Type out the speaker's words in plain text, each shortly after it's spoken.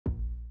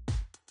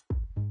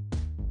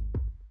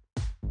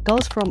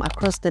Girls from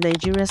across the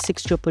Nigeria's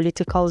 6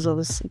 geopolitical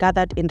zones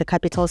gathered in the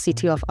capital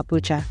city of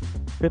Abuja,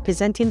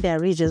 representing their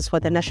regions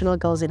for the National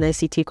Girls in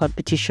ICT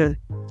competition.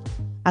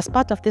 As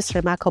part of this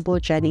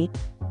remarkable journey,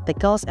 the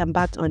girls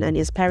embarked on an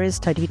inspiring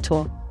study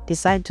tour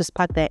designed to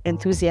spark their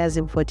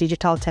enthusiasm for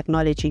digital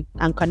technology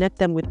and connect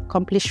them with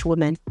accomplished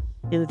women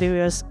in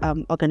various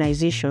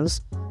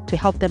organizations to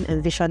help them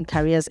envision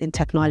careers in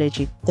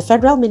technology. The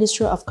Federal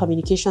Ministry of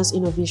Communications,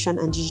 Innovation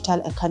and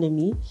Digital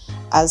Economy,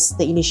 as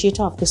the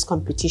initiator of this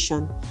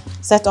competition,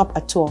 set up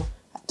a tour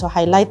to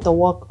highlight the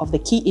work of the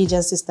key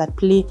agencies that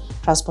play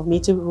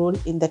transformative role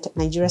in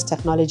Nigeria's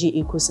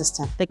technology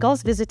ecosystem. The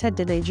girls visited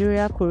the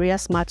Nigeria Korea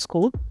Smart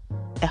School,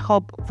 a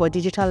hub for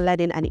digital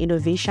learning and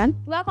innovation.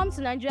 Welcome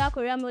to Nigeria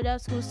Korea Model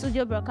School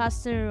Studio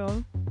Broadcasting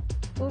Room.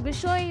 We'll be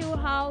showing you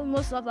how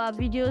most of our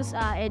videos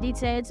are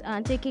edited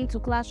and taken to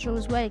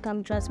classrooms where it can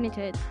be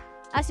transmitted.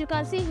 As you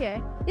can see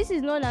here, this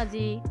is known as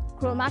the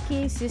chroma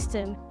keying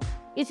system.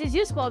 It is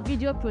used for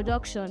video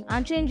production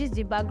and changes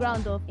the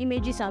background of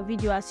images and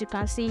video, as you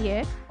can see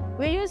here.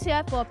 We use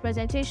here for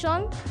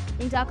presentation,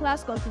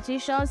 inter-class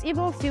competitions,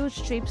 even field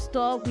trips,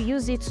 so we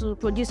use it to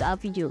produce our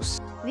videos.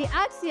 The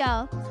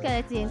axial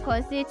skeleton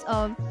consists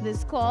of the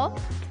skull,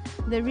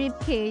 the rib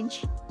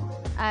cage,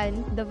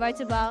 and the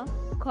vertebral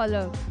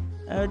column.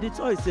 The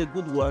tour is a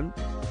good one,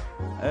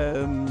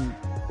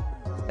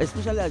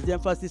 especially as the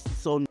emphasis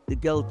is on the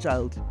girl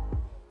child,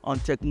 on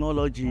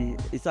technology.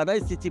 It's an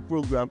ICT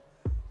program,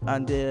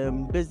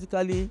 and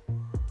basically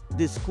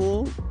the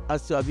school,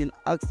 as you have been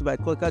asked by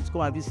Koika to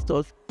come and visit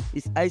us,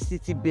 is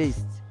ICT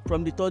based.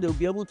 From the tour, they'll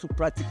be able to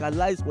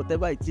practicalize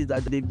whatever it is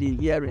that they've been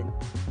hearing,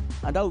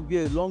 and that will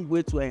be a long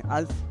way to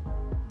enhance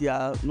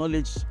their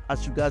knowledge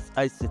as regards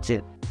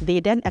ICT. They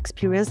then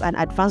experienced an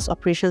advanced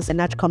operations in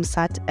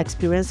NatComSat,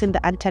 experiencing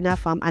the antenna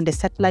farm and the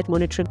satellite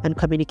monitoring and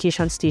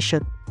communication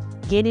station,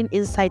 gaining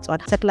insights on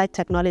satellite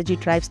technology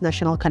drives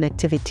national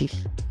connectivity.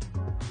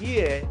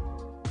 Here,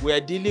 we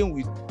are dealing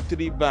with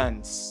 3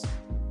 bands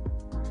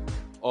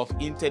of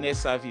internet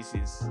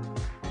services.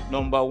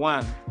 Number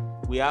 1,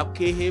 we have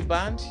KH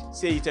band.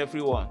 Say it,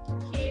 everyone.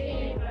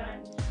 KH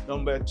band.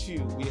 Number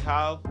 2, we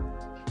have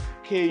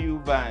KU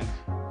band.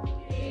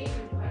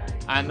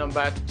 And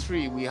number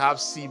 3, we have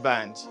C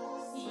band.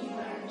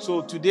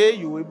 So today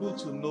you will be able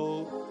to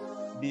know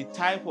the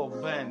type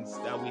of bands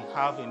that we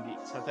have in the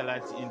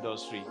satellite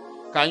industry.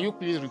 Can you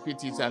please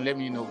repeat it and let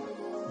me know?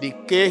 The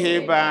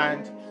KH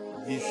band,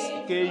 the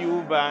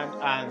KU band,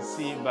 and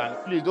C band.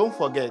 Please don't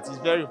forget, it's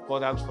very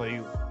important for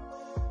you.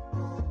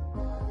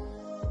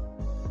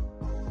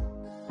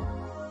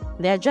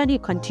 Their journey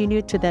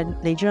continued to the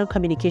Nigerian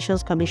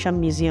Communications Commission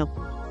Museum,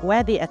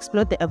 where they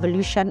explored the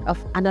evolution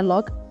of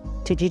analog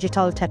to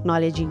digital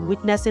technology,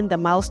 witnessing the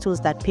milestones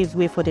that paved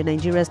way for the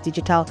Nigeria's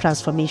digital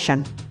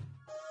transformation.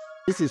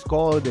 This is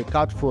called the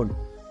cat phone,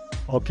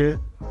 okay?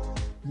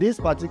 This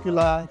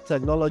particular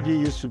technology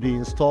used to be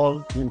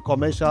installed in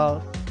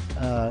commercial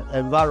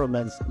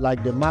environments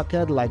like the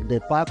market, like the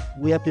park,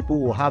 where people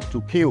will have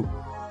to queue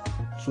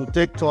to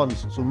take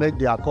turns to make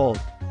their call.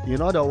 In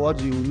other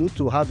words, you need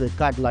to have a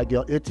card like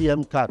your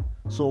ATM card.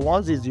 So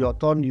once it's your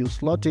turn, you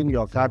slot in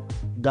your card,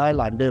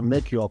 dial, and then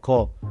make your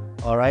call,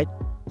 all right?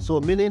 So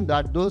meaning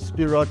that those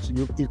periods,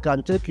 it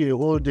can take you a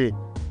whole day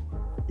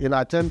in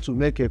attempt to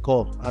make a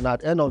call. And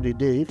at the end of the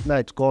day, if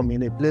night come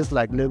in a place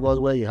like Lagos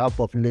where you have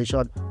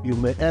population, you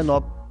may end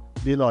up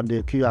being on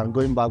the queue and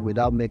going back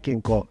without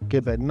making call. Okay,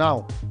 but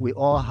now we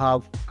all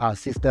have our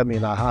system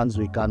in our hands.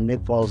 We can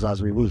make calls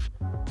as we wish.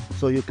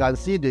 So you can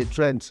see the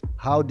trends,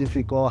 how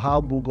difficult,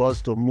 how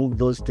bogus to move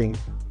those things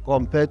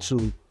compared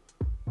to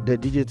the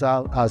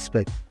digital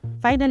aspect.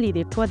 Finally,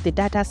 they toured the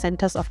data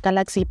centers of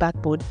Galaxy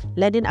Backbone,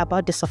 learning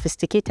about the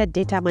sophisticated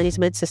data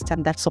management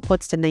system that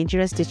supports the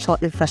Nigeria's digital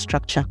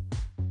infrastructure.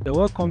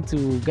 Welcome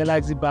to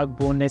Galaxy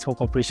Backbone Network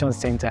Operations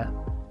Center.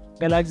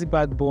 Galaxy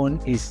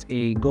Backbone is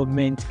a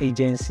government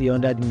agency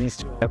under the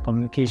Ministry of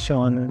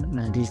Communication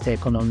and Digital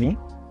Economy.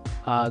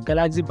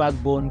 Galaxy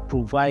Backbone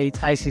provides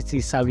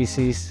ICT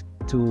services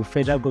to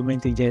federal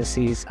government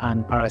agencies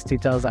and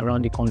parastatals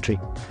around the country.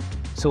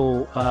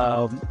 So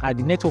at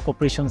the Network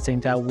Operations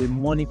Center, we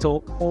monitor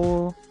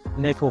all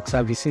network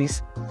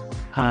services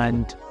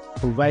and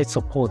provide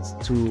support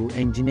to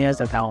engineers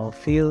that are on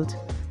field,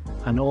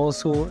 and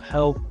also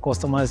help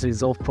customers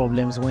resolve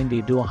problems when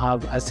they don't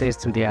have access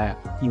to their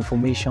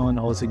information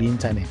or to the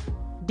internet.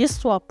 This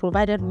tour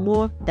provided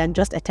more than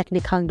just a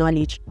technical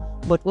knowledge,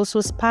 but also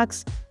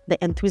sparks the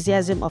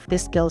enthusiasm of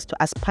these girls to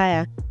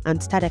aspire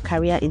and start a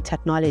career in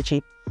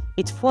technology.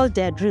 It fueled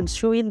their dreams,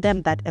 showing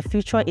them that a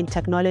future in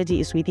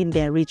technology is within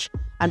their reach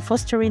and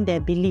fostering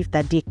their belief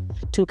that they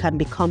too can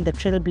become the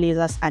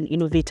trailblazers and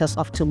innovators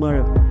of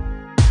tomorrow.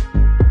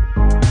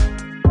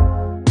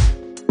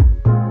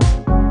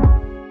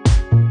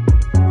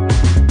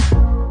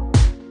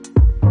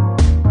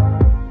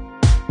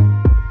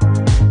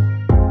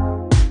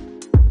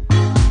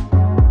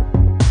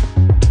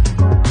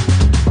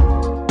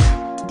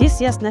 This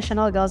year's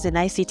National Girls in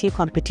ICT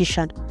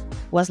competition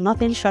was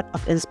nothing short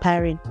of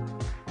inspiring.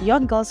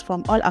 Young girls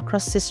from all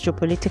across 6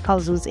 geopolitical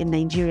zones in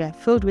Nigeria,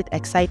 filled with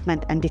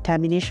excitement and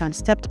determination,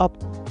 stepped up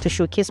to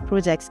showcase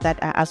projects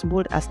that are as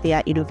bold as they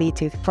are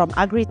innovative, from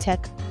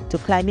agri-tech to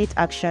climate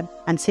action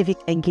and civic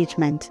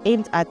engagement,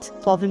 aimed at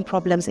solving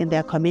problems in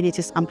their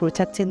communities and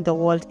protecting the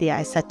world they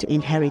are set to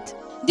inherit.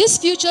 These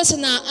features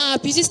in our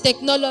app uses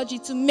technology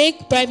to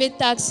make private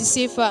taxis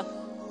safer.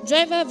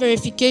 Driver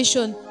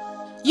verification.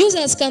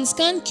 Users can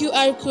scan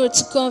QR code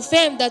to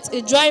confirm that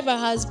a driver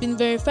has been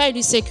verified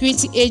with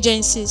security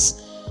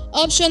agencies.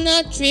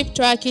 Optional trip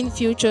tracking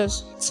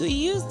features. To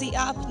use the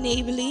app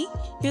natively,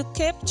 you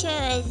capture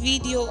a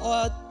video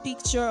or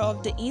picture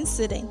of the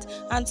incident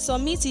and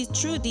submit it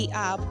through the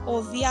app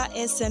or via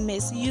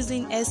SMS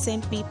using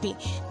SMPP.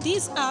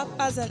 This app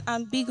has an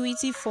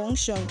ambiguity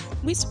function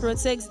which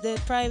protects the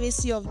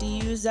privacy of the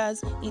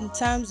users in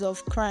terms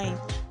of crime.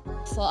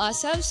 For our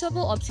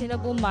serviceable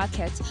obtainable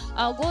market,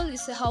 our goal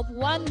is to help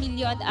 1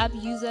 million app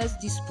users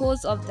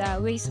dispose of their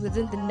waste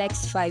within the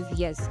next 5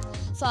 years.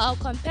 For our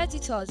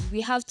competitors,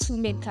 we have 2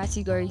 main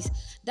categories.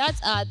 That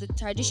are the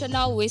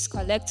traditional waste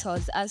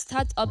collectors and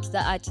startups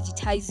that are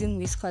digitizing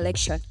waste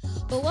collection.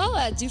 But what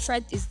we're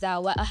different is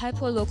that we're a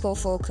hyper-local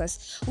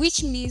focus,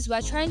 which means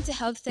we're trying to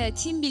help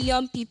 13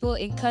 million people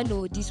in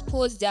Kano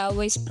dispose their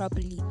waste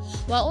properly.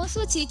 We're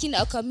also taking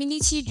a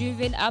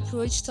community-driven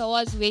approach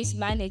towards waste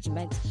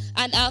management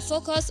and are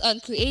focused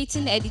on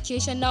creating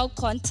educational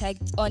content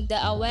on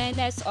the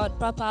awareness on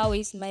proper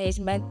waste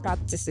management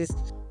practices.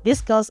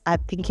 These girls are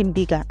thinking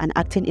bigger and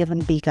acting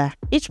even bigger.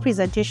 Each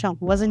presentation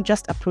wasn't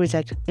just a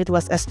project, it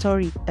was a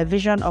story, a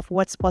vision of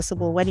what's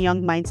possible when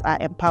young minds are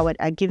empowered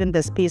and given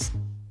the space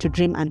to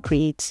dream and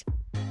create.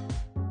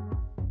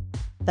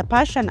 The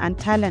passion and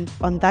talent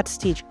on that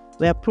stage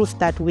were proof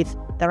that with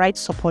the right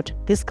support,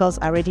 these girls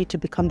are ready to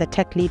become the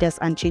tech leaders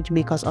and change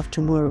makers of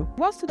tomorrow.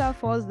 What stood out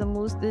for us the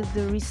most is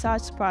the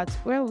research part,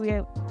 where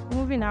we're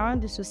moving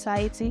around the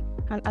society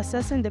and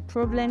assessing the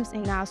problems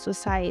in our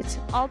society.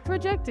 Our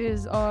project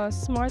is a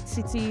smart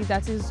city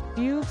that is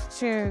built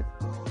to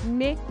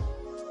make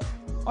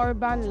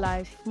urban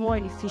life more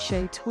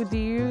efficient with the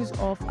use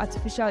of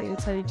artificial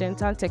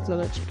intelligence and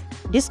technology.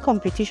 This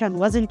competition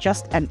wasn't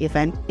just an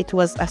event, it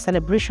was a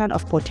celebration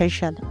of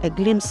potential, a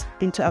glimpse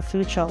into a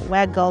future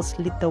where girls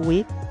lead the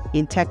way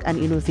in tech and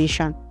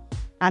innovation.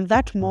 And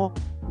that more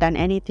than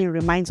anything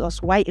reminds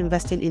us why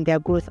investing in their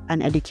growth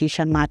and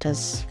education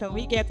matters. Can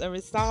we get a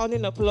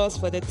resounding applause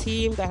for the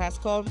team that has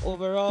come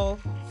overall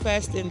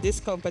first in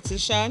this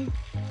competition?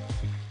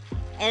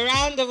 A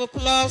round of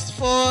applause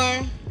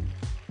for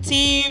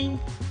Team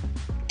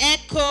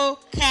Echo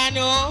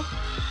Kano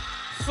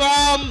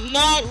from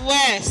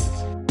Northwest.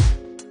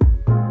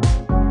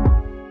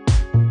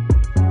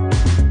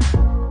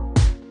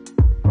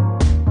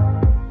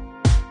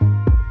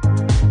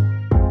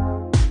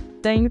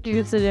 Thank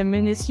you to the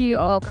Ministry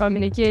of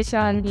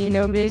Communication,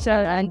 Innovation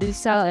and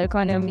Digital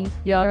Economy.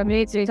 You have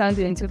made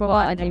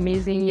 2024 an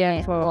amazing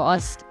year for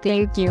us.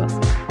 Thank you.